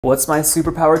What's my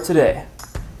superpower today?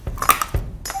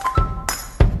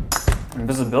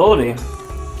 Invisibility.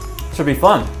 Should be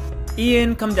fun.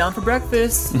 Ian, come down for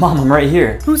breakfast. Mom, I'm right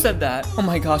here. Who said that? Oh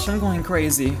my gosh, I'm going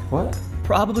crazy. What?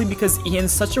 Probably because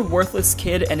Ian's such a worthless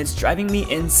kid and it's driving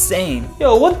me insane.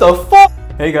 Yo, what the fuck?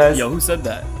 Hey guys. Yo, who said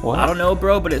that? What? I don't know,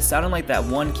 bro, but it sounded like that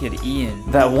one kid, Ian.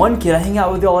 That one kid, I hang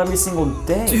out with y'all every single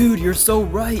day. Dude, you're so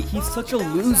right. He's such a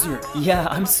loser. Yeah,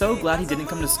 I'm so glad he didn't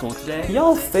come to school today.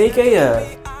 Y'all fake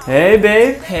AF. Hey,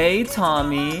 babe. Hey,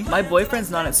 Tommy. My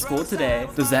boyfriend's not at school today.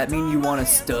 Does that mean you want to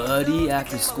study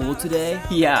after school today?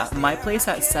 Yeah, my place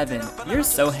at 7. You're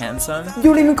so handsome. You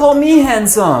don't even call me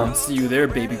handsome. See you there,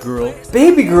 baby girl.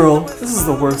 Baby girl? This is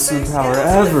the worst superpower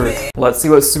ever. Let's see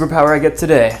what superpower I get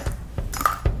today.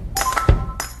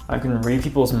 I can read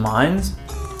people's minds?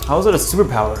 How is that a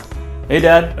superpower? Hey,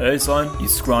 Dad. Hey, son. You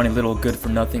scrawny little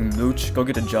good-for-nothing mooch. Go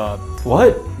get a job.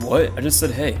 What? What? I just said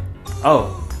hey.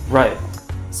 Oh, right.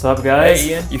 What's up, guys?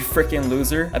 Hey, Ian. You freaking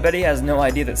loser. I bet he has no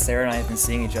idea that Sarah and I have been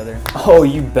seeing each other. Oh,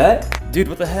 you bet? Dude,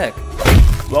 what the heck?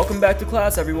 Welcome back to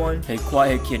class, everyone. Hey,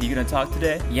 quiet kid, you gonna talk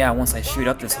today? Yeah, once I shoot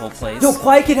up this whole place. Yo,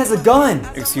 quiet kid has a gun!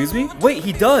 Excuse me? Wait,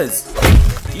 he does!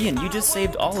 Ian, you just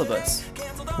saved all of us.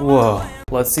 Whoa.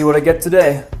 Let's see what I get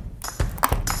today.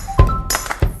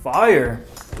 Fire.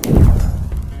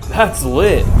 That's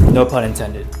lit. No pun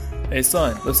intended. Hey,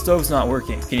 son, the stove's not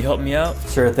working. Can you help me out?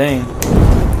 Sure thing.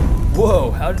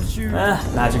 Whoa, how did you...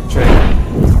 Magic trick.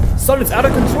 Son, it's out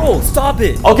of control! Stop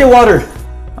it! Okay, water!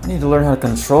 I need to learn how to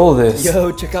control this. Yo,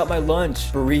 check out my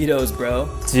lunch. Burritos, bro.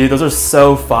 Dude, those are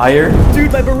so fire.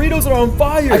 Dude, my burritos are on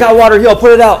fire! I got water, yo,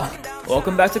 put it out.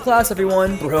 Welcome back to class,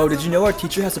 everyone. Bro, did you know our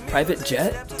teacher has a private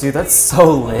jet? Dude, that's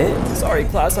so lit. Sorry,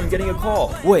 class, I'm getting a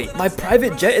call. Wait, my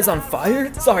private jet is on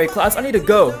fire? Sorry, class, I need to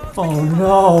go. Oh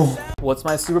no. What's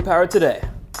my superpower today?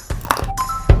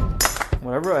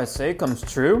 Whatever I say comes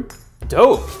true?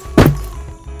 Dope.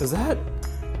 Is that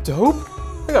dope?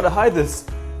 I gotta hide this.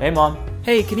 Hey, Mom.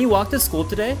 Hey, can you walk to school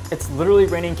today? It's literally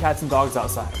raining cats and dogs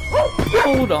outside.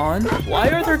 Hold on. Why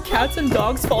are there cats and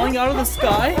dogs falling out of the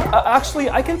sky? Actually,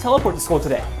 I can teleport to school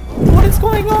today. What is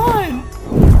going on?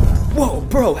 Whoa,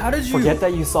 bro, how did you... Forget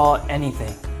that you saw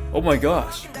anything. Oh my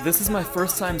gosh, this is my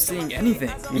first time seeing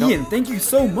anything. Ian, thank you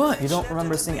so much. You don't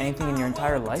remember seeing anything in your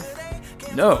entire life?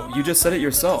 No, you just said it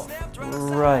yourself.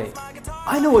 Right.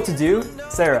 I know what to do.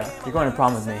 Sarah, you're going to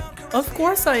prom with me. Of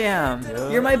course I am. Yeah.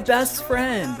 You're my best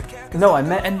friend. No, I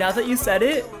meant... And now that you said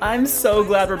it, I'm so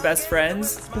glad we're best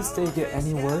friends. Does this day get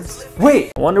any worse?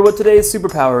 Wait! I wonder what today's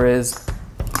superpower is.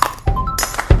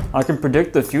 I can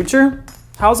predict the future?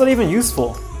 How's that even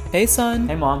useful? Hey, son.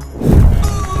 Hey, Mom.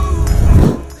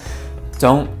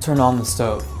 Don't turn on the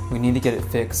stove. We need to get it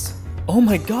fixed. Oh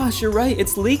my gosh, you're right.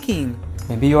 It's leaking.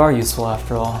 Maybe you are useful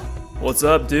after all. What's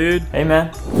up, dude? Hey,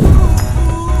 man.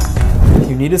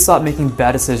 You need to stop making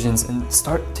bad decisions and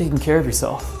start taking care of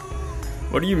yourself.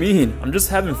 What do you mean? I'm just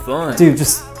having fun. Dude,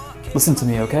 just listen to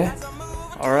me, okay?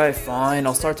 Alright, fine.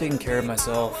 I'll start taking care of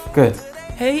myself. Good.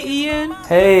 Hey, Ian.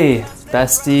 Hey,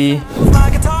 bestie.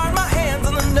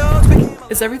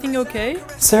 Is everything okay?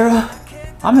 Sarah,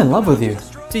 I'm in love with you.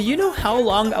 Do you know how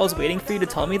long I was waiting for you to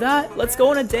tell me that? Let's go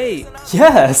on a date.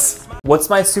 Yes! What's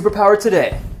my superpower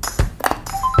today?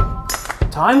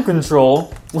 Time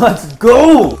control? Let's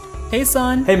go! Hey,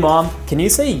 son. Hey, Mom. Can you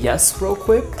say yes real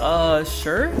quick?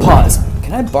 Sure. Pause.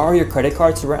 Can I borrow your credit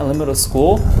card to rent a limo to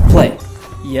school? Play.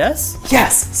 Yes?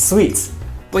 Yes! Sweet.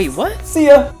 Wait, what? See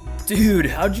ya! Dude,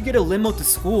 how'd you get a limo to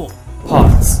school?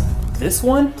 Pause. This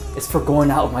one is for going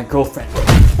out with my girlfriend.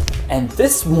 And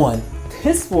this one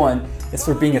is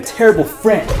for being a terrible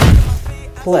friend.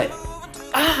 Play.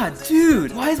 Ah,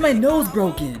 dude, why is my nose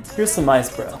broken? Here's some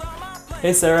ice, bro.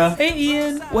 Hey, Sarah. Hey,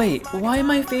 Ian. Wait, why am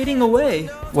I fading away?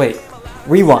 Wait,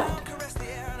 rewind.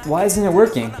 Why isn't it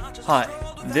working? Hi,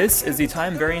 this is the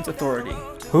Time Variant Authority.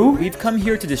 Who? We've come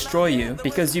here to destroy you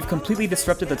because you've completely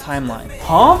disrupted the timeline.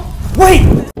 Huh?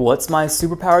 Wait! What's my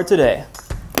superpower today?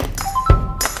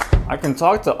 I can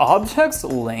talk to objects?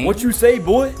 Lame. What you say,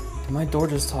 boy? Did my door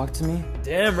just talk to me?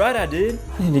 Damn right I did.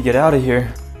 I need to get out of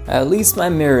here. At least my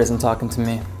mirror isn't talking to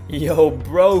me. Yo,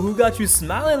 bro, who got you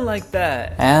smiling like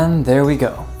that? And there we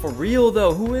go. For real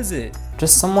though, who is it?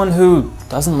 Just someone who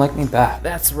doesn't like me back.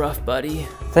 That's rough, buddy.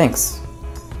 Thanks.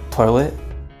 Toilet?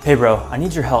 Hey bro, I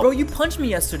need your help. Bro, you punched me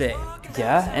yesterday.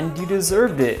 Yeah, and you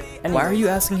deserved it. And why are you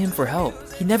asking him for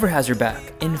help? He never has your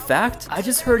back. In fact, I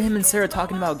just heard him and Sarah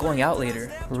talking about going out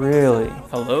later. Really?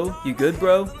 Hello? You good,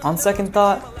 bro? On second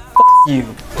thought,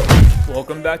 you.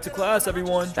 Welcome back to class,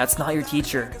 everyone. That's not your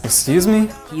teacher. Excuse me?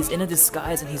 He's in a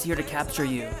disguise and he's here to capture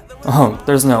you. Oh,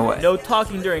 there's no way. No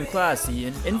talking during class,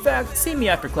 Ian. In fact, see me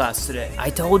after class today. I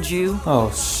told you.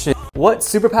 Oh shit. What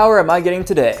superpower am I getting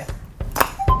today?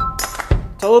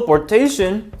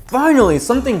 Teleportation? Finally,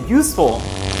 something useful.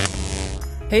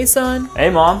 Hey son.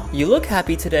 Hey mom. You look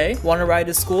happy today. Want to ride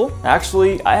to school?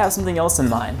 Actually, I have something else in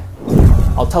mind.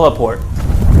 I'll teleport.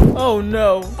 Oh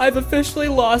no, I've officially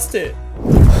lost it.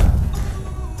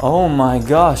 Oh my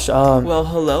gosh, Well,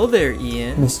 hello there,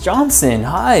 Ian. Miss Johnson,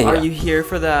 hi. Are you here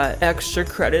for that extra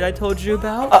credit I told you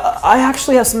about? I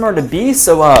actually have somewhere to be,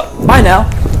 so, bye now.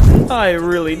 I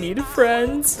really need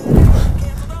friends.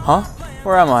 Huh?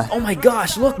 Where am I? Oh my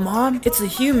gosh, look, Mom. It's a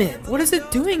human. What is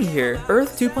it doing here?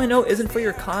 Earth 2.0 isn't for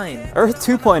your kind. Earth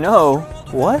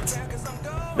 2.0? What?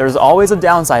 There's always a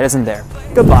downside, isn't there?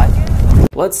 Goodbye.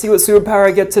 Let's see what superpower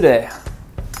I get today.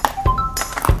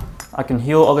 I can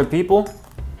heal other people.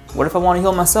 What if I want to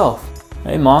heal myself?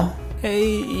 Hey, Mom.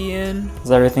 Hey, Ian.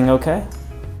 Is everything okay?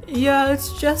 Yeah,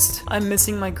 it's just I'm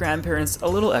missing my grandparents a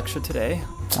little extra today.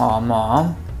 Aw,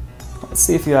 Mom. Let's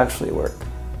see if you actually work.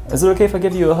 Is it okay if I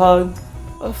give you a hug?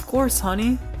 Of course,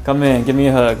 honey. Come in, give me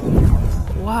a hug.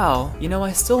 Wow, you know,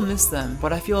 I still miss them,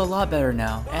 but I feel a lot better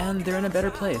now, and they're in a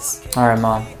better place. Alright,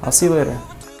 Mom. I'll see you later.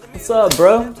 What's up,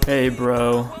 bro? Hey,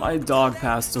 bro. My dog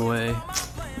passed away.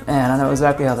 Man, I know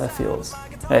exactly how that feels.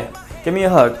 Hey, give me a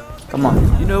hug. Come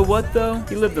on. You know what, though?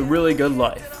 He lived a really good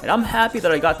life, and I'm happy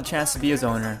that I got the chance to be his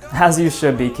owner. As you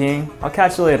should be, King. I'll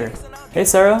catch you later. Hey,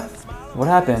 Sarah. What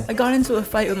happened? I got into a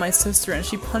fight with my sister, and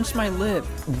she punched my lip.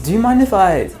 Do you mind if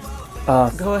I...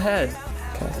 Go ahead.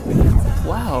 Okay.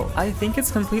 Wow, I think it's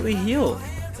completely healed.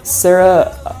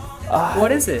 Sarah...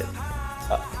 What is it?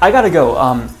 I gotta go.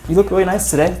 You look really nice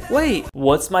today. Wait.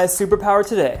 What's my superpower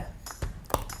today?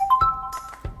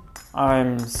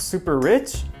 I'm super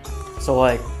rich? So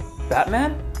like,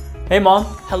 Batman? Hey, Mom.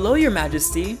 Hello, Your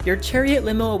Majesty. Your chariot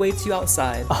limo awaits you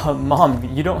outside. Mom,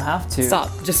 you don't have to. Stop.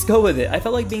 Just go with it. I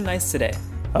felt like being nice today.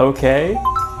 Okay.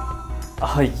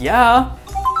 Yeah.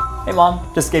 Hey, Mom.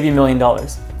 Just gave you $1 million.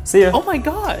 See ya. Oh my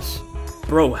gosh.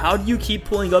 Bro, how do you keep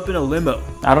pulling up in a limo?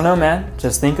 I don't know, man.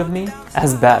 Just think of me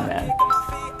as Batman.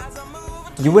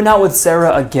 You went out with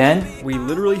Sarah again? We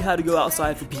literally had to go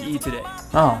outside for PE today.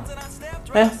 Oh.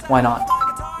 Why not?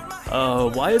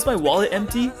 Why is my wallet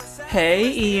empty?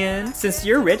 Hey, Ian, since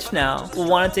you're rich now,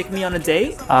 want to take me on a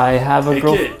date? I have a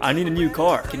girl. Kid, I need a new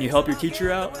car. Can you help your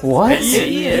teacher out? What? Hey,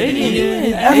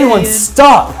 Ian. Everyone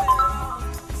stop!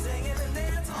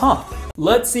 Huh.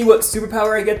 Let's see what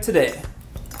superpower I get today.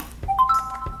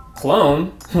 Clone?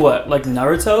 What, like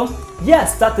Naruto?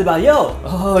 Yes, Dr. Bayo!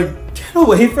 Get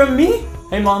away from me!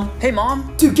 Hey, Mom. Hey,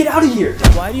 Mom. Dude, get out of here!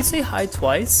 Why do you say hi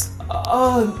twice?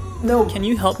 No. Can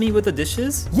you help me with the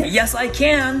dishes? Yes, I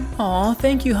can! Aw,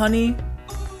 thank you, honey.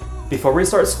 Before we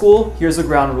start school, here's a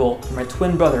ground rule. You're my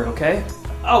twin brother, okay?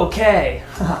 Okay.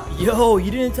 Yo, you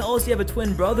didn't tell us you have a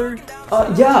twin brother?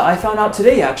 Yeah, I found out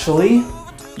today, actually.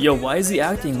 Yo, why is he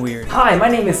acting weird? Hi, my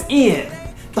name is Ian.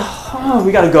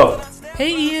 We gotta go.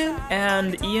 Hey, Ian.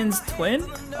 And Ian's twin?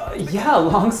 Yeah,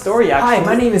 long story, actually. Hi,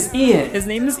 my name is Ian. His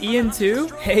name is Ian too?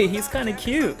 Hey, he's kinda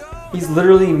cute. He's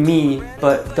literally me,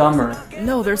 but dumber.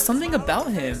 No, there's something about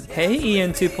him. Hey,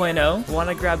 Ian 2.0.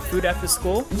 Wanna grab food after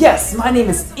school? Yes, my name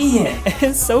is Ian.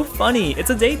 It's so funny. It's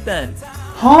a date then.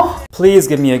 Huh? Please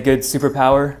give me a good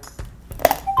superpower.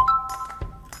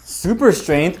 Super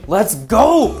strength? Let's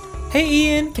go! Hey,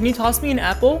 Ian, can you toss me an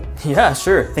apple? Yeah,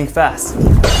 sure. Think fast.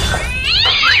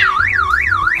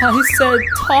 I said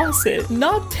toss it,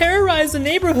 not terrorize the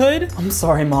neighborhood. I'm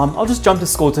sorry, Mom. I'll just jump to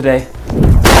school today.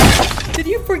 Did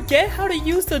you forget how to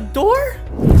use the door?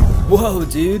 Whoa,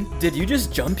 dude. Did you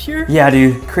just jump here? Yeah,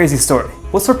 dude. Crazy story.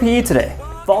 What's for PE today?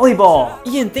 Volleyball.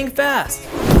 Ian, think fast.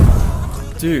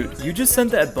 Dude, you just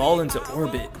sent that ball into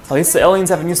orbit. At least the aliens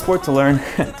have a new sport to learn.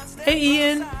 Hey,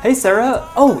 Ian. Hey, Sarah.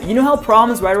 Oh, you know how prom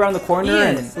is right around the corner?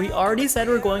 Ian, we already said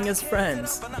we're going as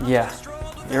friends. Yeah,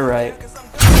 you're right.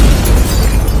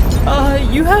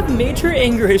 You have major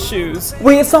anger issues.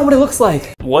 Wait, it's not what it looks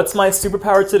like. What's my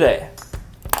superpower today?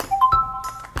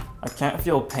 I can't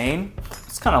feel pain?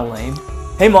 It's kind of lame.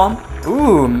 Hey, Mom.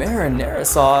 Ooh, marinara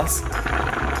sauce.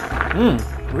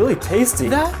 Really tasty.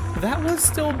 That was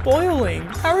still boiling.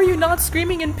 How are you not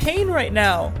screaming in pain right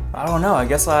now? I don't know. I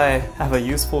guess I have a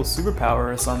useful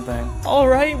superpower or something.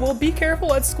 Alright, well be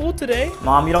careful at school today.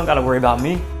 Mom, you don't gotta worry about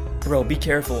me. Bro, be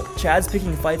careful. Chad's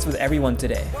picking fights with everyone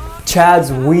today.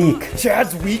 Chad's weak.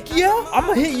 Chad's weak, yeah?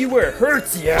 I'ma hit you where it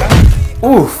hurts, yeah?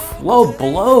 Oof, low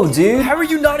blow, dude. How are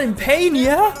you not in pain,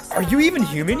 yeah? Are you even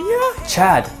human, yeah?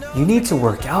 Chad, you need to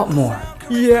work out more.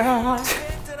 Yeah.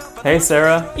 Hey,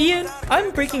 Sarah. Ian,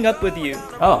 I'm breaking up with you.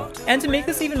 Oh. And to make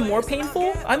this even more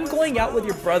painful, I'm going out with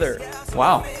your brother.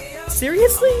 Wow.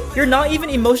 Seriously? You're not even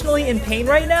emotionally in pain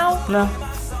right now? No.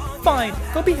 Fine,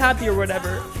 go be happy or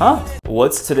whatever. Huh?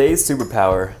 What's today's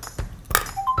superpower?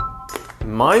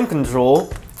 Mind control?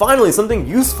 Finally, something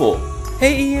useful.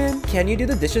 Hey Ian, can you do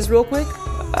the dishes real quick?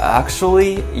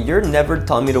 Actually, you're never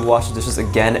telling me to wash the dishes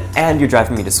again, and you're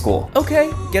driving me to school.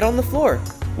 Okay, get on the floor.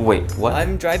 Wait, what?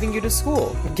 I'm driving you to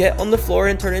school. Get on the floor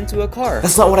and turn into a car.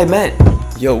 That's not what I meant.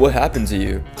 Yo, what happened to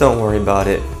you? Don't worry about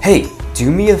it. Hey, do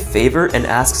me a favor and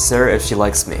ask Sarah if she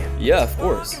likes me. Yeah, of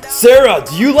course. Sarah,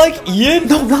 do you like Ian?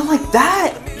 No, not like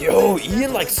that! Yo,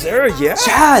 Ian likes Sarah, yeah?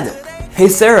 Chad! Hey,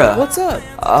 Sarah. What's up?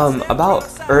 About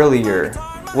earlier.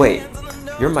 Wait,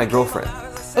 you're my girlfriend.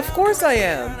 Of course I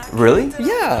am. Really?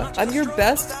 Yeah, I'm your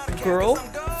best girl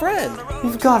friend.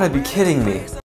 You've gotta be kidding me.